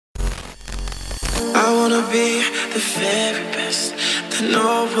I wanna be the very best that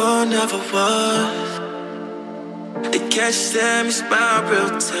no one ever was. To catch them is my real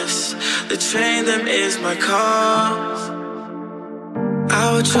test, to train them is my cause.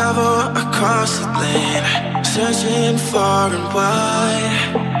 I would travel across the land, searching far and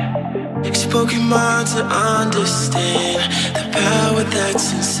wide, spoken mind to understand the power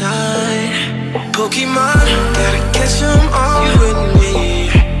that's inside. Pokemon, gotta catch them all with me.